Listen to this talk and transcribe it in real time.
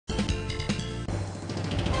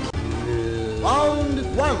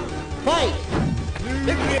fight!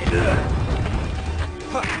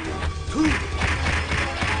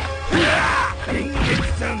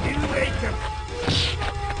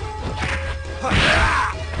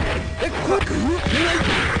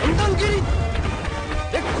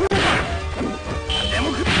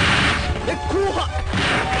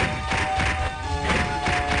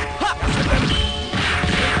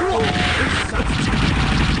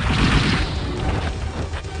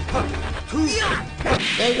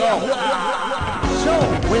 They go. Show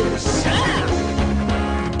wins.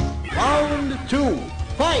 Round 2,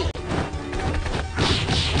 fight.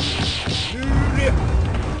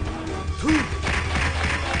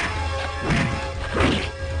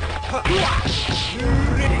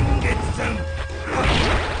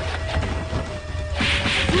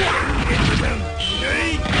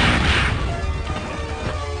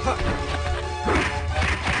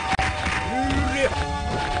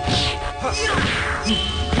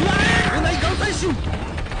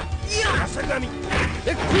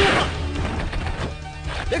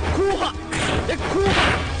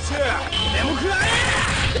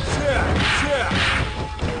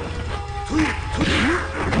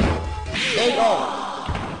 They go.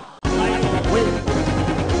 Win.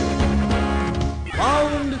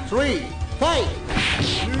 Round 3, fight.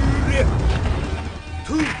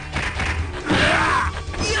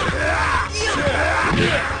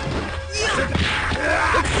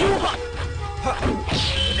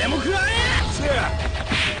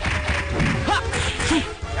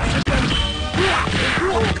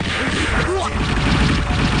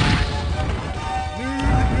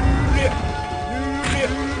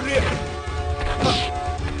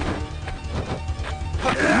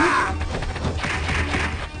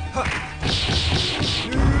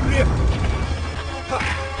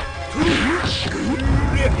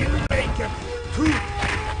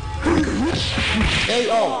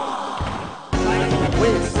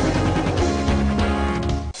 Wins.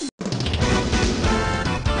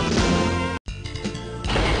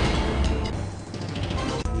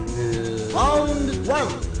 Round 1,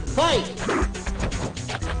 fight.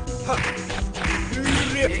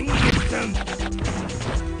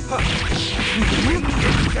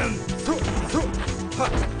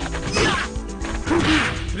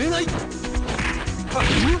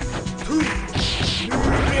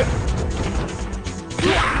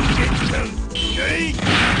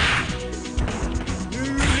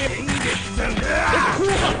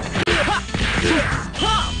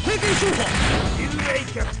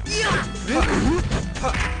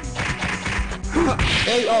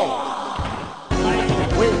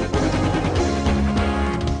 Win.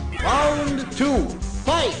 Round 2,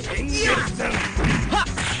 fight.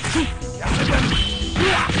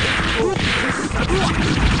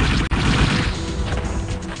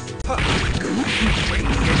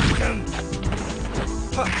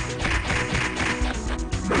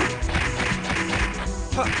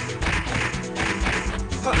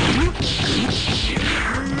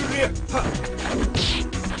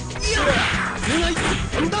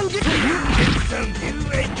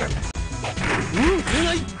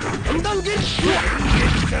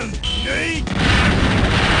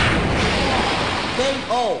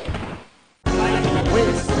 KO.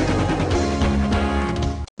 Wins.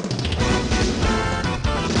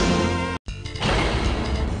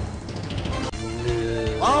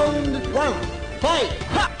 Round 1, fight.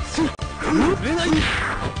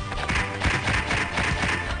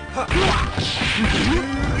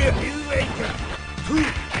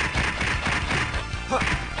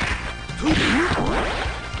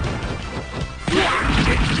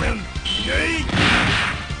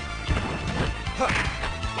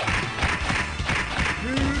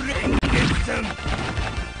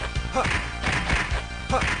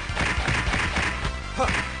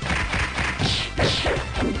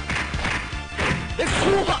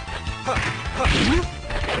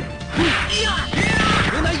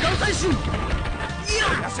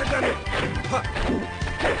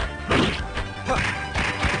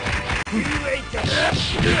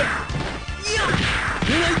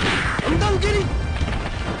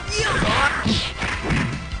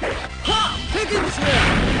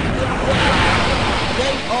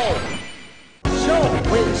 Show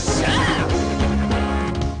wins.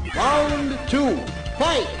 Round 2,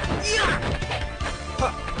 fight.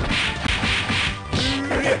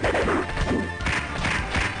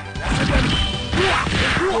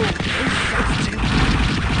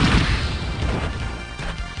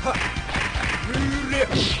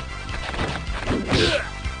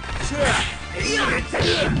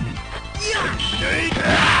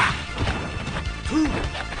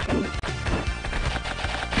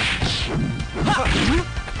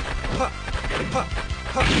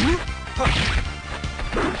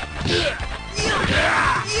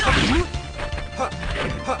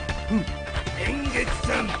 円月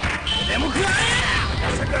さんでも食らえ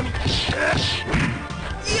坂上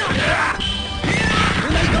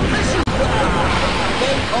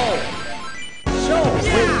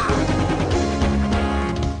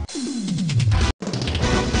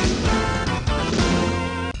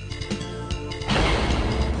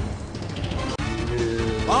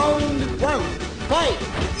Round one, fight!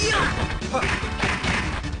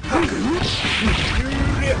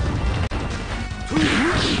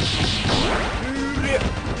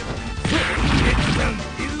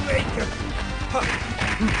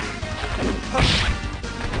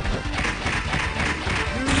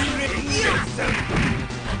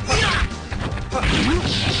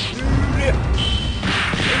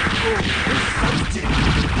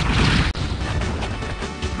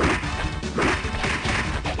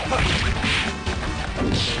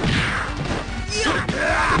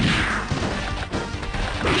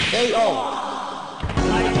 KO.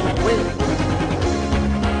 Win.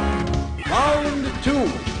 Round two,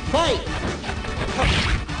 fight!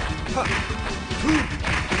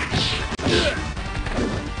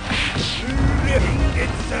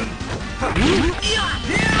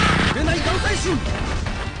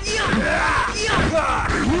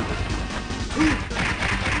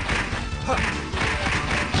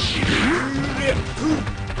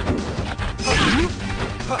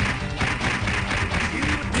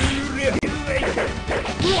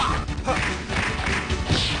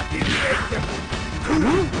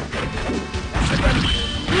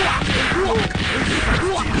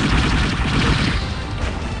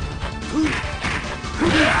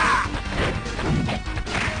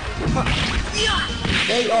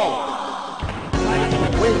 KO.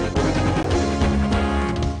 Win.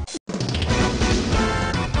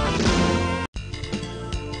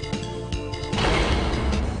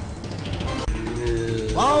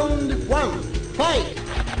 Round one, fight!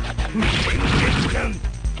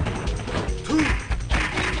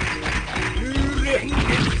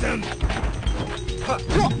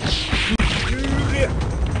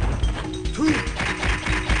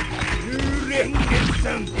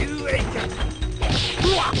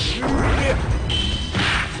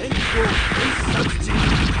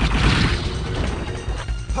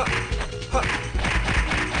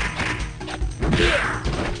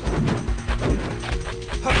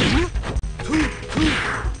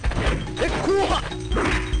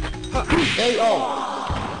 KO.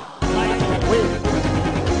 Win.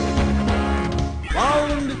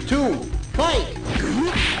 Round two, fight!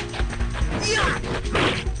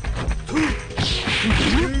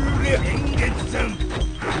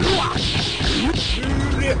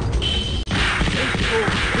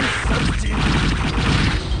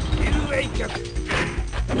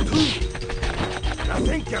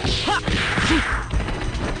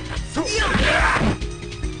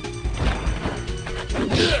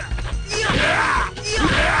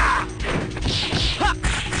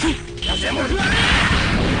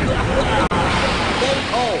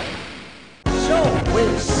 KO. Show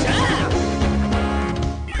wins.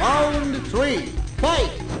 Round three,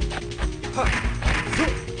 fight!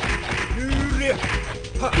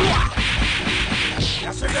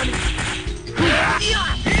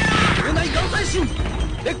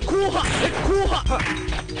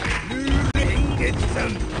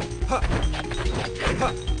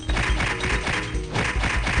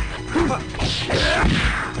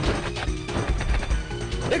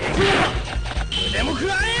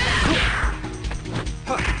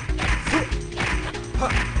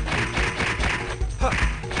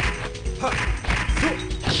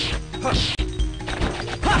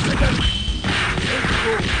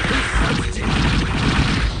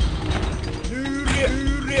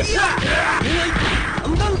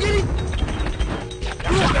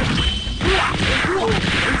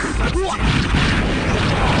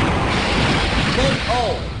 KO.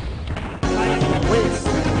 Wins.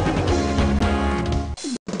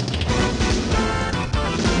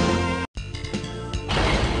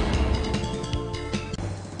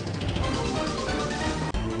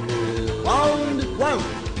 Round one,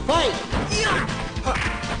 fight!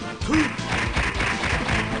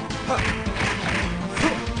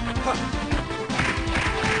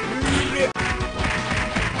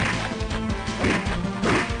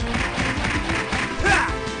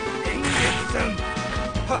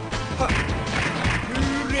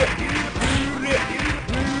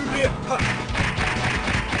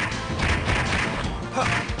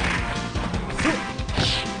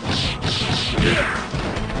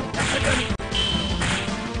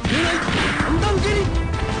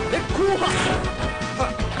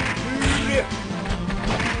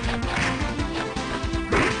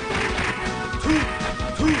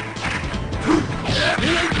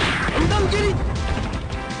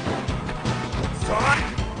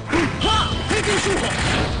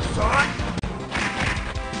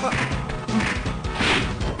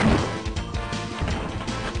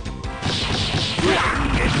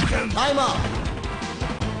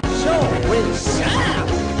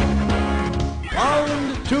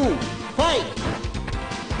 Round 2, fight!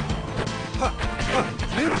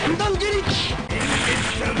 分断蹴り演撃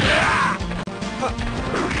さんだ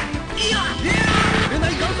いや触れな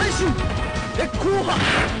い岩砕心烈光波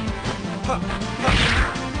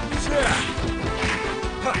シェア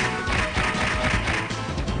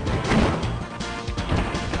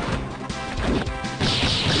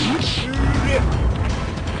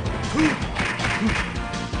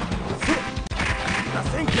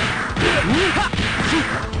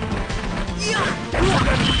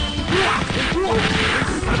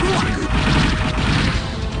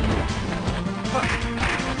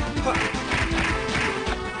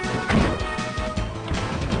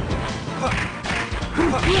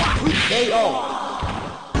KO.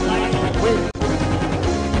 Win.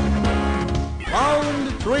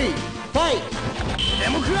 Round 3, fight! で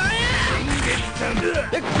も食らえ演撃さんだ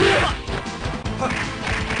烈光波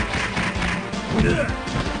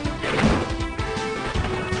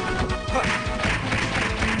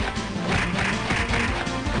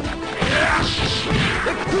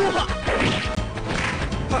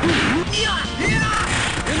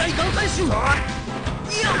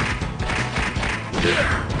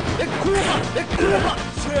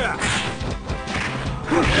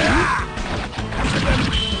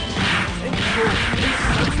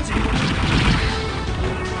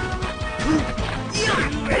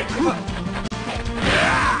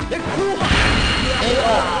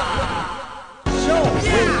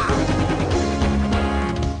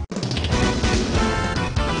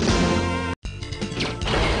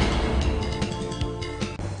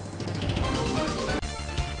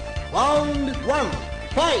Round 1,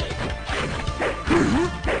 fight!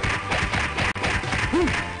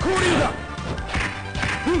 交流だ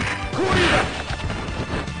交流だ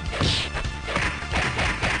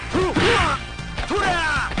トレー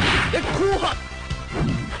烈光波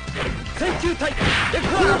選球隊烈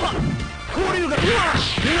光波交流が出な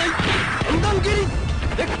い分断蹴り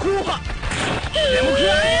烈光波でも食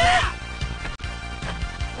らえ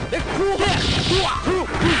烈光波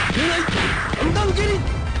出ない分断蹴り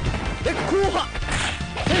烈光波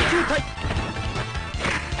選球隊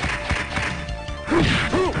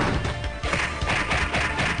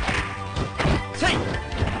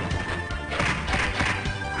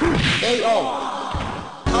KO.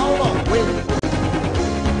 Power win.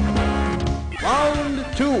 Round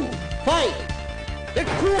 2, fight! 烈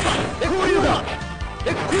光波交流だ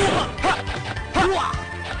烈光波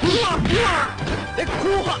烈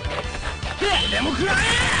光波でも食らえ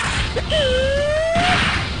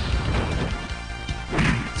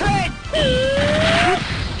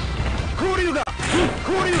交流が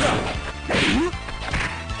交流が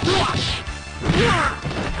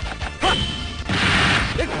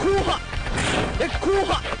烈光波烈光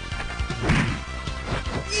波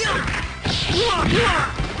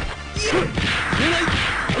出ない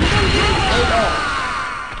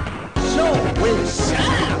Show wins.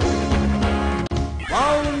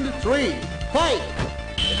 Round 3, fight!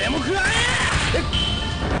 でも食らえ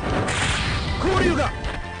交流が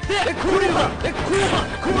交流が烈光波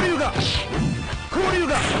交流が交流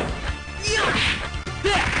が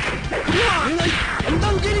出ない分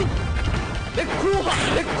断蹴り烈光波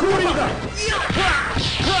烈交流が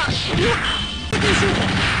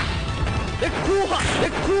烈光波烈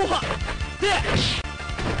光波出な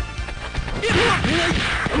い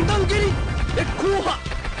分断蹴り烈光波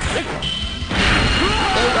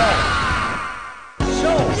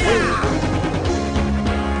Show wins.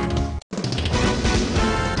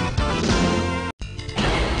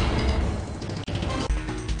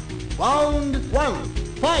 Round 1,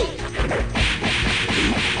 fight!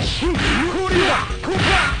 交流だコーパ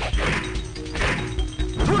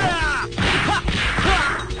トラ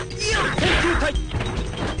選球隊出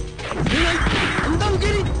ない分断蹴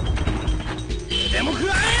りでも食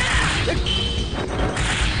らえ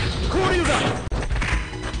交流が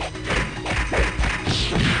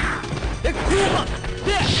烈光波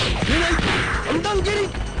出ない分断蹴り分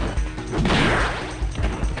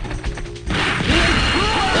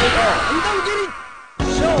断蹴り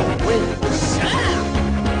Show wins.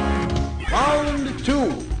 Round 2,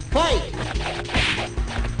 fight!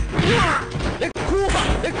 烈光波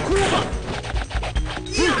烈光波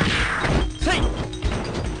せい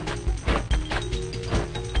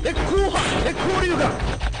烈光波烈交流が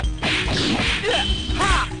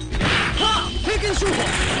経験商法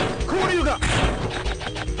交流が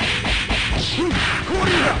交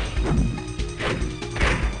流が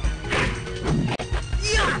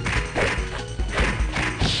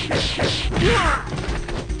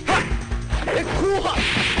烈光波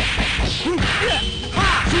進捗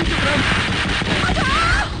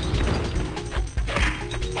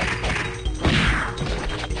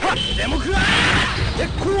でもくらえで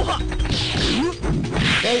後半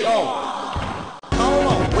KO.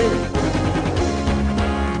 Paolo wins.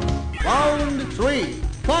 Round 3.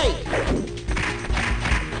 Fight.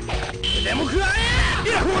 でもくらえ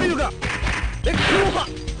いや交流がで後半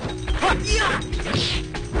はいや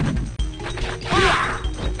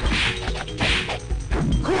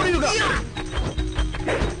交流が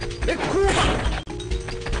で後半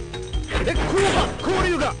で後半交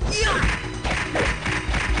流がいや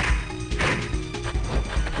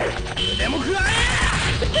でもくらえ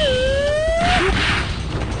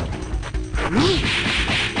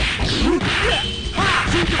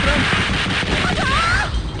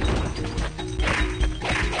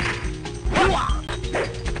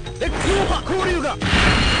交流が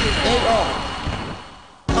KO.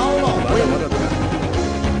 Paolo wins.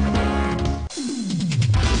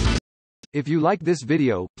 If you like this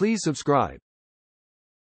video, please subscribe.